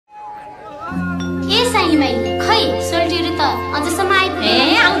अझसम्म आइपुग्नु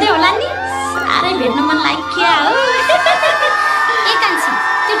ए आउँदै होला नि साह्रै भेट्न मन लाग्यो हो एकान्छी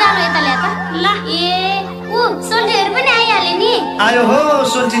त्यो डालो यता ल्याए त ल ए ऊ सोल्टीहरु पनि आइहाले नि आयो हो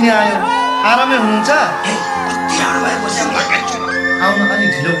सोल्टी नि आयो आरामै हुनुहुन्छ आउन अलि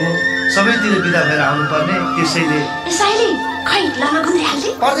ढिलो भयो सबैतिर बिदा भएर आउनु पर्ने त्यसैले यसैले खै लामा घुम्दै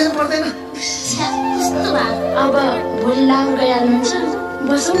हाल्दै पर्दैन कस्तो भा अब भोलि लामा गइहाल्नुहुन्छ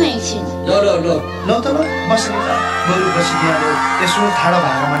बसौँ न एकछिन ल त ल बसेर बरु बसी बिहान यसो ठाडो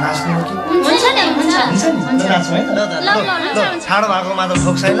भागमा नाच्ने हो कि हुन्छ नि हुन्छ नि नाच्छौँ है त ल ठाडो भागमा त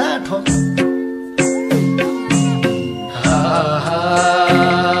ठोक्छैला ठोक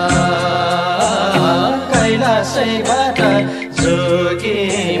कैलाशैबाट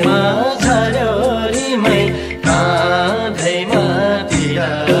जोगीमा झर्यो नि मै काँधैमा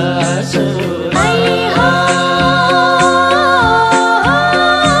तिरासु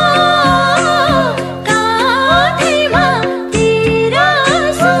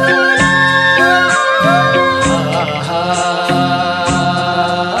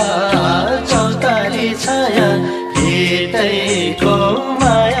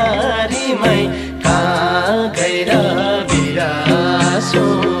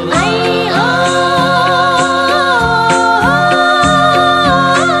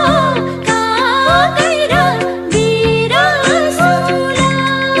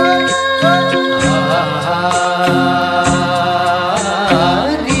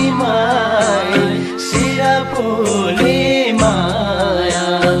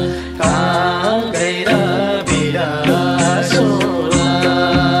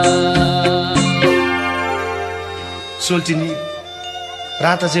सोल्टिनी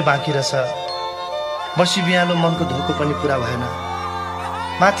रात चाहिँ बाँकी रहेछ बसी बिहालो मनको धोको पनि पुरा भएन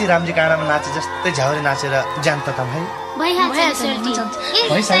माथि रामजी काँडामा नाचे जस्तै झ्याउरे नाचेर ज्यान तताम है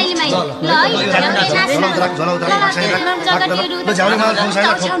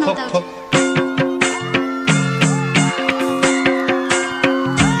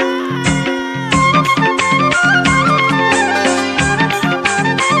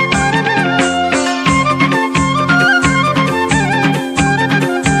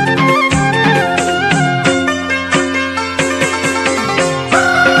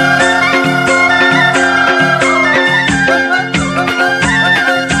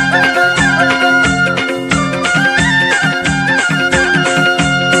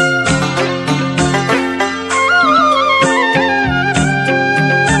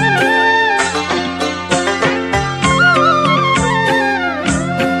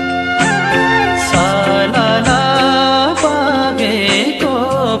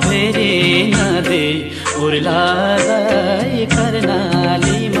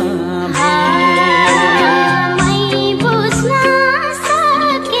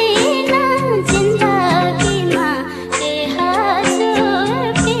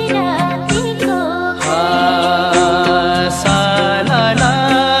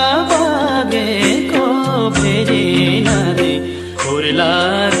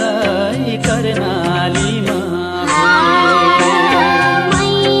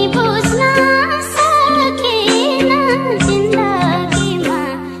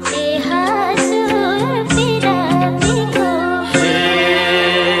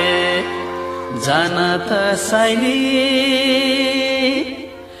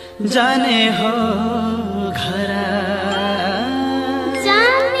जाने हो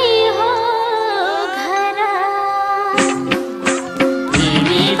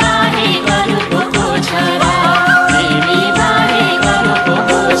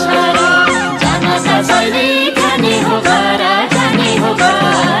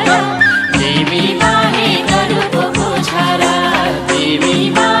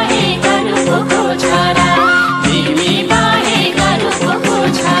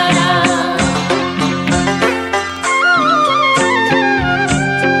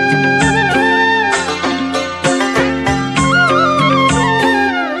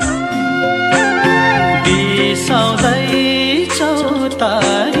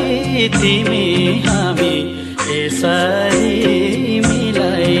तिमी हामी यसरी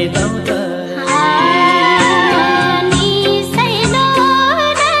मिलाइदौ त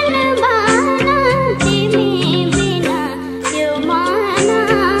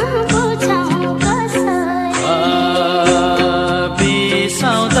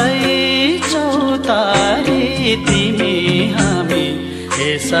बिसाउँदैछौ तारी तिमी हामी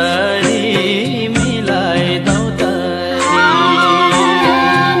यसरी मिलाइदौ त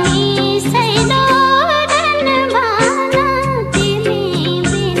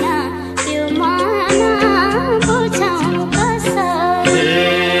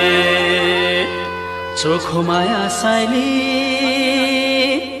चोखो माया साइली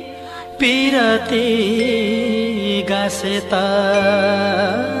पिरती गासेता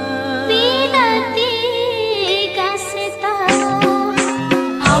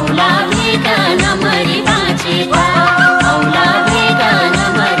औला भेगा नमरी बाँचेता औला भेगा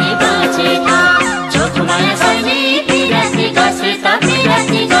नमरी बाँचेता चोखो माया साइली पिरती गासेता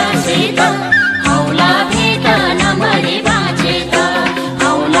औला भेगा नमरी बाँचेता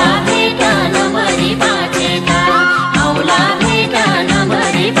औला भेगा नमरी बाँचेता औला भेगा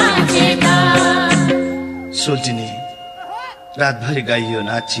नमरी बाँचेता। सोल्टिनी रातभरि गाइयो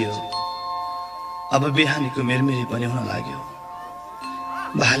नाचियो अब बिहानीको मेरमेरी पनि हुन लाग्यो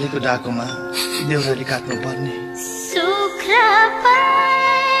भालेको डाकोमा देउराली काट्नु पर्ने सुख्रा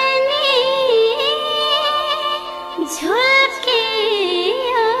पानी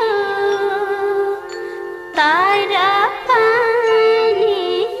झुल्कियो तारा पानी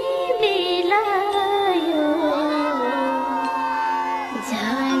बिलायो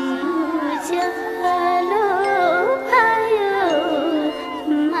झनु जलो भयो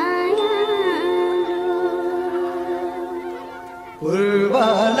मायालु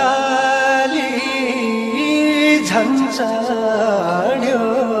पूर्वलाली झन्झाड्यो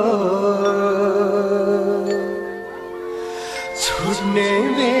छुट्ने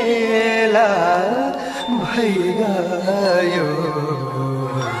बेला भइगयो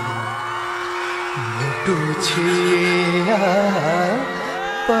मुटु छिया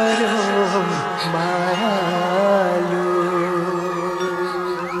पर्यो मायालु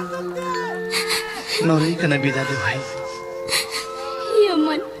नरोइकन बिदा दे भाइ यो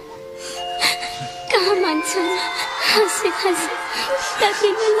मन कहाँ मान्छ हाँसे हाँसे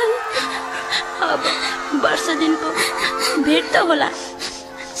काटिनलाई अब वर्ष दिनको भेट त होला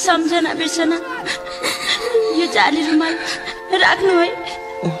सम्झना बिर्सना यो जाली रुमाल राख्नु है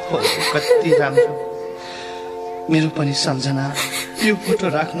ओहो कति राम्रो मेरो पनि सम्झना यो फोटो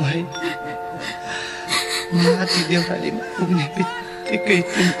राख्नु है माथि देउरालीमा पुग्ने बित्तिकै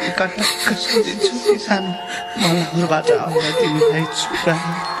तिमीको कटक्क सम्झिन्छु कि सानो मलाउरबाट आउँदा तिमीलाई छुरा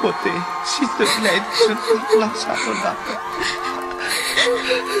पोते शीतल ल्याइदिन्छु लसाको डाक्टर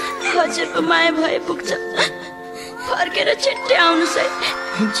हजुरको माया भए पुग्छ फर्केर छिट्टै आउनुहोस् है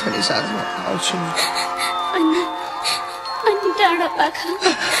हुन्छ नि सानो आउँछु अनि डाँडा पाखा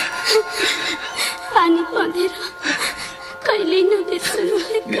पानी पँधेर कहिले नबिर्सनु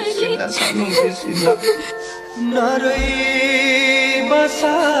कहिले सानो बिर्सिन्न नरोई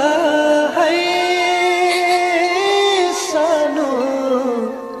बसा है सानो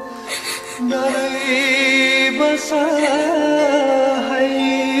नरोई बसा है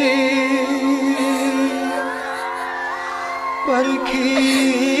पर्खी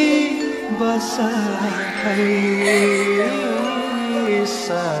बसा है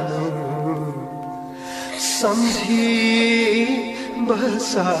सानो सम्झी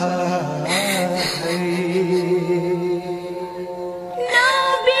बसा है